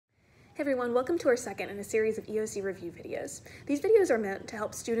Hey everyone, welcome to our second in a series of EOC review videos. These videos are meant to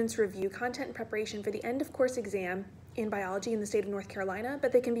help students review content in preparation for the end of course exam in biology in the state of North Carolina,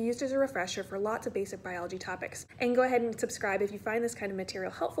 but they can be used as a refresher for lots of basic biology topics. And go ahead and subscribe if you find this kind of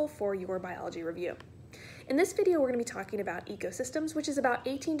material helpful for your biology review. In this video, we're going to be talking about ecosystems, which is about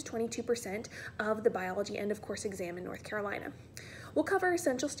 18 to 22% of the biology end of course exam in North Carolina. We'll cover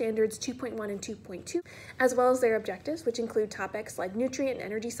Essential Standards 2.1 and 2.2, as well as their objectives, which include topics like nutrient and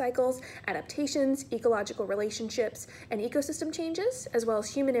energy cycles, adaptations, ecological relationships, and ecosystem changes, as well as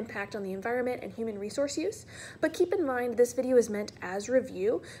human impact on the environment and human resource use. But keep in mind, this video is meant as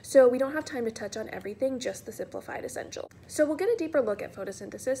review, so we don't have time to touch on everything, just the simplified essential. So we'll get a deeper look at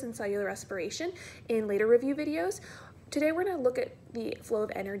photosynthesis and cellular respiration in later review videos. Today we're going to look at the flow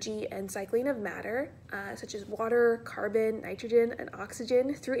of energy and cycling of matter, such as water, carbon, nitrogen, and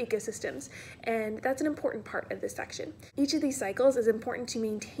oxygen through ecosystems, and that's an important part of this section. Each of these cycles is important to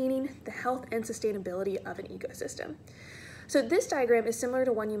maintaining the health and sustainability of an ecosystem. So this diagram is similar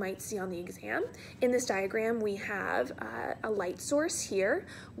to one you might see on the exam. In this diagram, we have a light source here.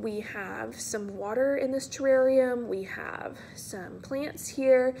 We have some water in this terrarium. We have some plants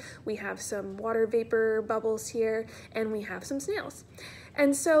here. We have some water vapor bubbles here, and we have some snails.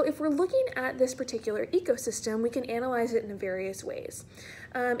 And so if we're looking at this particular ecosystem, we can analyze it in various ways.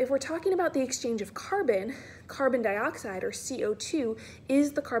 If we're talking about the exchange of carbon, carbon dioxide, or CO2,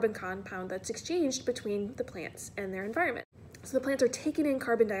 is the carbon compound that's exchanged between the plants and their environment. So the plants are taking in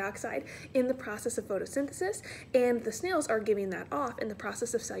carbon dioxide in the process of photosynthesis, and the snails are giving that off in the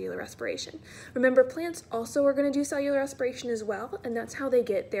process of cellular respiration. Remember, plants also are going to do cellular respiration as well, and that's how they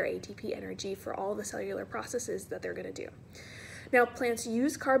get their ATP energy for all the cellular processes that they're going to do. Now, plants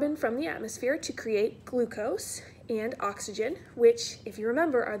use carbon from the atmosphere to create glucose and oxygen, which, if you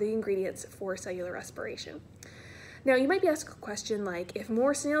remember, are the ingredients for cellular respiration. Now, you might be asking a question like, if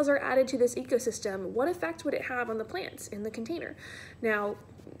more snails are added to this ecosystem, what effect would it have on the plants in the container? Now,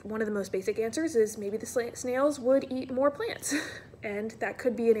 one of the most basic answers is maybe the snails would eat more plants, and that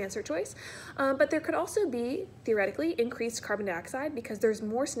could be an answer choice. But there could also be, theoretically, increased carbon dioxide because there's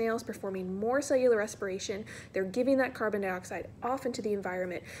more snails performing more cellular respiration. They're giving that carbon dioxide off into the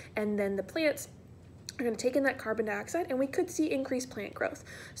environment, and then the plants are going to take in that carbon dioxide, and we could see increased plant growth.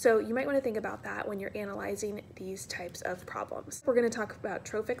 So you might want to think about that when you're analyzing these types of problems. We're going to talk about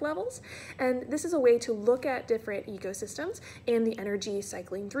trophic levels, and this is a way to look at different ecosystems and the energy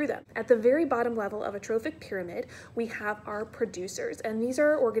cycling through them. At the very bottom level of a trophic pyramid, we have our producers, and these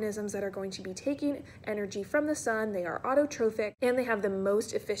are organisms that are going to be taking energy from the sun. They are autotrophic, and they have the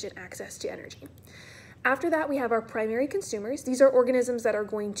most efficient access to energy. After that, we have our primary consumers. These are organisms that are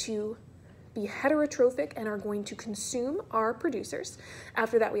going to be heterotrophic and are going to consume our producers.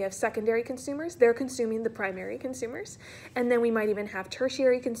 After that, we have secondary consumers. They're consuming the primary consumers. And then we might even have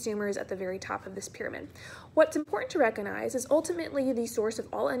tertiary consumers at the very top of this pyramid. What's important to recognize is ultimately the source of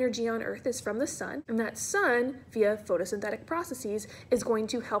all energy on Earth is from the sun, and that sun, via photosynthetic processes, is going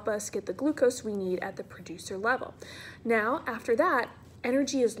to help us get the glucose we need at the producer level. Now, after that,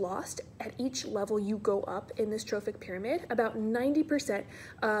 energy is lost at each level you go up in this trophic pyramid. About 90%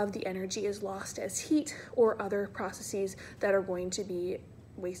 of the energy is lost as heat or other processes that are going to be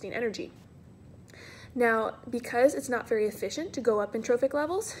wasting energy. Now, because it's not very efficient to go up in trophic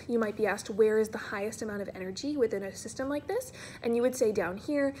levels, you might be asked where is the highest amount of energy within a system like this, and you would say down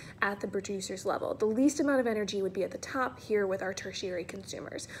here at the producer's level. The least amount of energy would be at the top here with our tertiary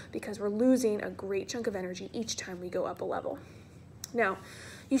consumers, because we're losing a great chunk of energy each time we go up a level. Now,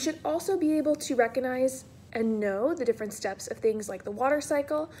 you should also be able to recognize and know the different steps of things like the water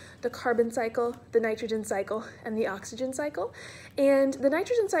cycle, the carbon cycle, the nitrogen cycle, and the oxygen cycle. And the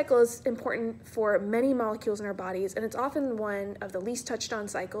nitrogen cycle is important for many molecules in our bodies, and it's often one of the least touched on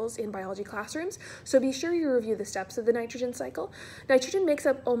cycles in biology classrooms, so be sure you review the steps of the nitrogen cycle. Nitrogen makes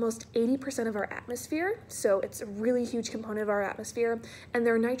up almost 80% of our atmosphere, so it's a really huge component of our atmosphere, and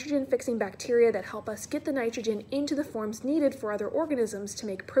there are nitrogen-fixing bacteria that help us get the nitrogen into the forms needed for other organisms to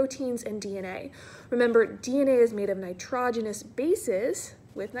make proteins and DNA. Remember, DNA is made of nitrogenous bases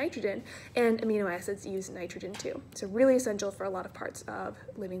with nitrogen, and amino acids use nitrogen too. So really essential for a lot of parts of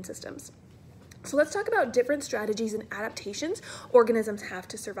living systems. So let's talk about different strategies and adaptations organisms have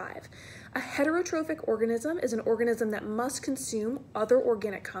to survive. A heterotrophic organism is an organism that must consume other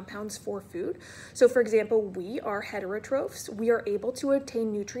organic compounds for food. So for example, we are heterotrophs. We are able to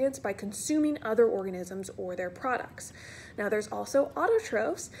obtain nutrients by consuming other organisms or their products. Now there's also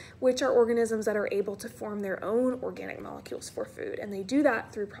autotrophs, which are organisms that are able to form their own organic molecules for food. And they do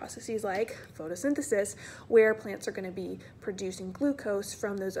that through processes like photosynthesis, where plants are going to be producing glucose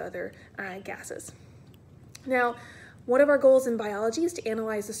from those other gases. Now, One of our goals in biology is to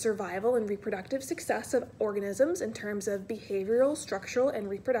analyze the survival and reproductive success of organisms in terms of behavioral, structural, and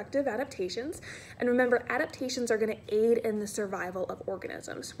reproductive adaptations. And remember, adaptations are going to aid in the survival of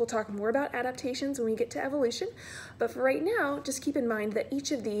organisms. We'll talk more about adaptations when we get to evolution, but for right now, just keep in mind that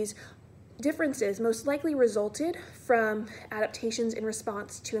each of these differences most likely resulted from adaptations in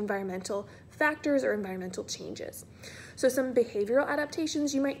response to environmental factors or environmental changes. So some behavioral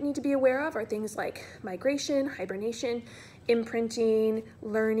adaptations you might need to be aware of are things like migration, hibernation, imprinting,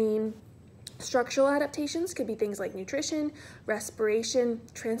 learning. Structural adaptations could be things like nutrition, respiration,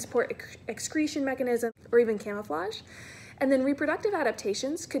 transport excretion mechanism, or even camouflage. And then reproductive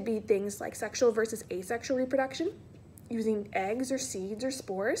adaptations could be things like sexual versus asexual reproduction, using eggs or seeds or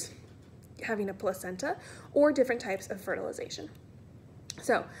spores, having a placenta, or different types of fertilization.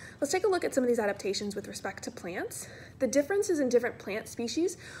 So let's take a look at some of these adaptations with respect to plants. The differences in different plant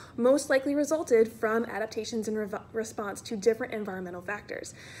species most likely resulted from adaptations in response to different environmental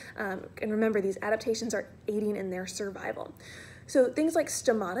factors. And remember, these adaptations are aiding in their survival. So things like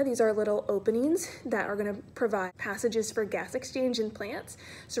stomata, these are little openings that are going to provide passages for gas exchange in plants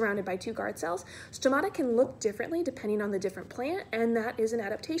surrounded by two guard cells. Stomata can look differently depending on the different plant, and that is an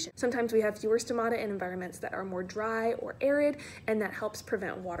adaptation. Sometimes we have fewer stomata in environments that are more dry or arid, and that helps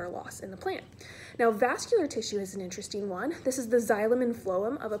prevent water loss in the plant. Now, vascular tissue is an interesting one. This is the xylem and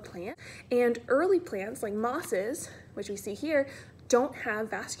phloem of a plant, and early plants like mosses, which we see here, don't have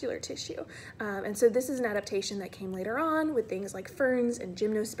vascular tissue. And so this is an adaptation that came later on with things like ferns and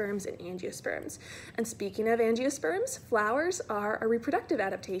gymnosperms and angiosperms. And speaking of angiosperms, flowers are a reproductive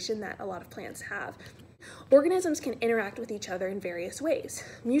adaptation that a lot of plants have. Organisms can interact with each other in various ways.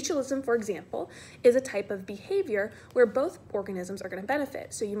 Mutualism, for example, is a type of behavior where both organisms are going to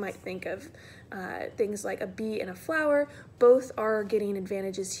benefit. So you might think of things like a bee and a flower. Both are getting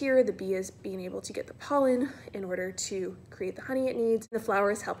advantages here. The bee is being able to get the pollen in order to create the honey it needs. The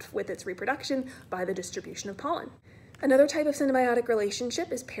flower is helped with its reproduction by the distribution of pollen. Another type of symbiotic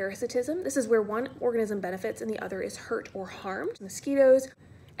relationship is parasitism. This is where one organism benefits and the other is hurt or harmed. Mosquitoes,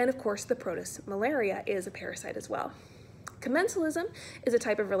 and of course, the protist malaria is a parasite as well. Commensalism is a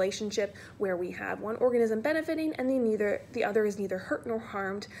type of relationship where we have one organism benefiting and the other is neither hurt nor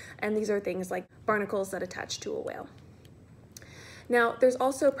harmed, and these are things like barnacles that attach to a whale. Now, there's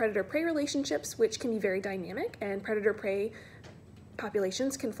also predator-prey relationships, which can be very dynamic, and predator-prey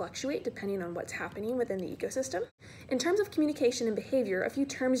populations can fluctuate depending on what's happening within the ecosystem. In terms of communication and behavior, a few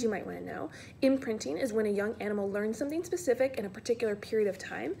terms you might want to know. Imprinting is when a young animal learns something specific in a particular period of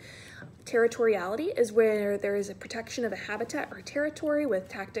time. Territoriality is where there is a protection of a habitat or territory with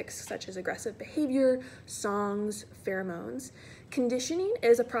tactics such as aggressive behavior, songs, pheromones. Conditioning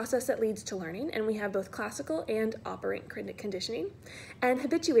is a process that leads to learning, and we have both classical and operant conditioning. And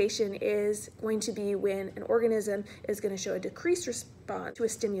habituation is going to be when an organism is going to show a decreased response to a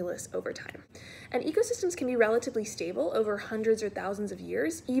stimulus over time. And ecosystems can be relatively stable over hundreds or thousands of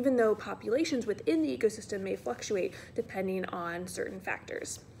years, even though populations within the ecosystem may fluctuate depending on certain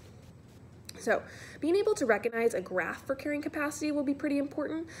factors. So being able to recognize a graph for carrying capacity will be pretty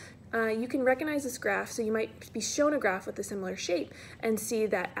important. You can recognize this graph, so you might be shown a graph with a similar shape and see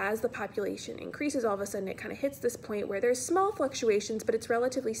that as the population increases, all of a sudden it kind of hits this point where there's small fluctuations, but it's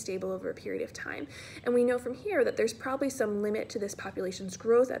relatively stable over a period of time. And we know from here that there's probably some limit to this population's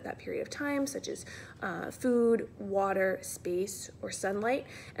growth at that period of time, such as food, water, space, or sunlight.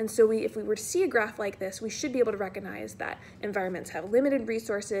 And so if we were to see a graph like this, we should be able to recognize that environments have limited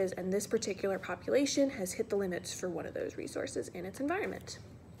resources, and this particular population has hit the limits for one of those resources in its environment.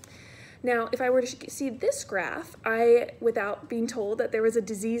 Now, if I were to see this graph, without being told that there was a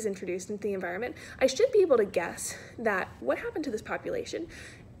disease introduced into the environment, I should be able to guess that what happened to this population.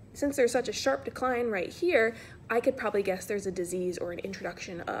 Since there's such a sharp decline right here, I could probably guess there's a disease or an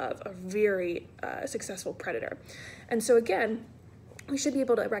introduction of a very successful predator. And so again, we should be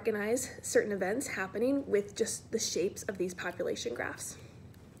able to recognize certain events happening with just the shapes of these population graphs.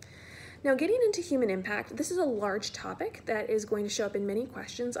 Now, getting into human impact, this is a large topic that is going to show up in many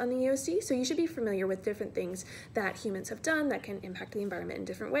questions on the EOC, so you should be familiar with different things that humans have done that can impact the environment in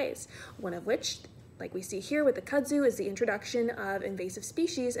different ways. One of which, like we see here with the kudzu, is the introduction of invasive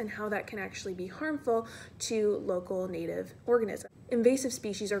species and how that can actually be harmful to local native organisms. Invasive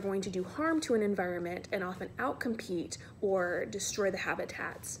species are going to do harm to an environment and often outcompete or destroy the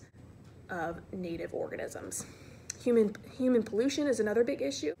habitats of native organisms. Human pollution is another big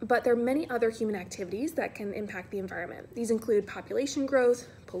issue, but there are many other human activities that can impact the environment. These include population growth,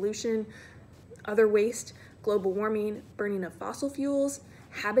 pollution, other waste, global warming, burning of fossil fuels,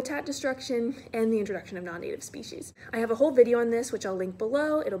 habitat destruction, and the introduction of non-native species. I have a whole video on this, which I'll link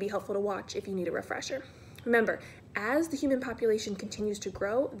below. It'll be helpful to watch if you need a refresher. Remember, as the human population continues to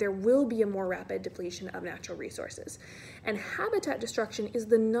grow, there will be a more rapid depletion of natural resources. And habitat destruction is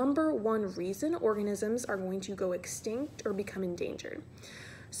the #1 reason organisms are going to go extinct or become endangered.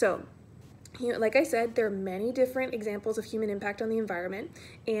 So, like I said, there are many different examples of human impact on the environment,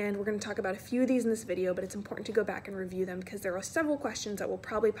 and we're going to talk about a few of these in this video, but it's important to go back and review them because there are several questions that will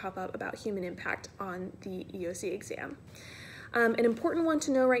probably pop up about human impact on the EOC exam. An important one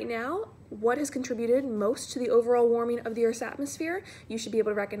to know right now: what has contributed most to the overall warming of the Earth's atmosphere? You should be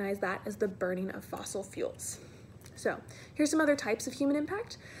able to recognize that as the burning of fossil fuels. So here's some other types of human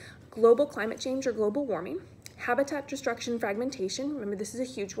impact: global climate change or global warming, habitat destruction, fragmentation. Remember, this is a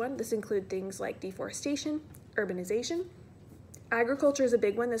huge one. This includes things like deforestation, urbanization. Agriculture is a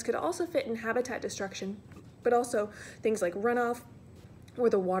big one. This could also fit in habitat destruction, but also things like runoff, or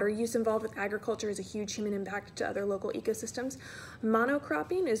the water use involved with agriculture is a huge human impact to other local ecosystems.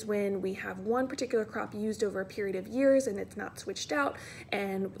 Monocropping is when we have one particular crop used over a period of years and it's not switched out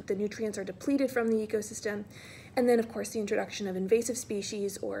and the nutrients are depleted from the ecosystem. And then, of course, the introduction of invasive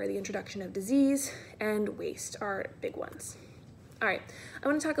species or the introduction of disease and waste are big ones. All right, I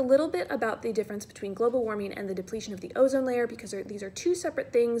want to talk a little bit about the difference between global warming and the depletion of the ozone layer, because these are two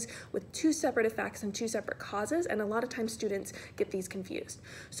separate things with two separate effects and two separate causes, and a lot of times students get these confused.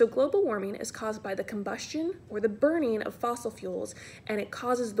 So global warming is caused by the combustion or the burning of fossil fuels, and it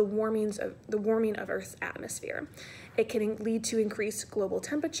causes the warming of Earth's atmosphere. It can lead to increased global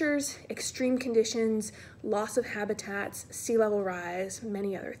temperatures, extreme conditions, loss of habitats, sea level rise,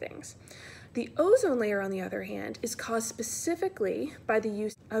 many other things. The ozone layer, on the other hand, is caused specifically by the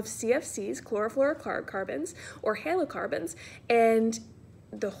use of CFCs, chlorofluorocarbons, or halocarbons, and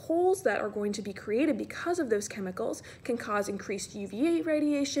the holes that are going to be created because of those chemicals can cause increased UVA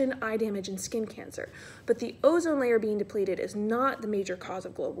radiation, eye damage, and skin cancer. But the ozone layer being depleted is not the major cause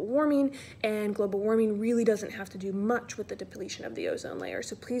of global warming, and global warming really doesn't have to do much with the depletion of the ozone layer,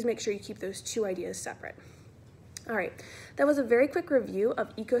 so please make sure you keep those two ideas separate. All right, that was a very quick review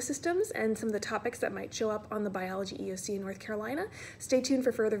of ecosystems and some of the topics that might show up on the Biology EOC in North Carolina. Stay tuned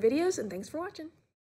for further videos, and thanks for watching.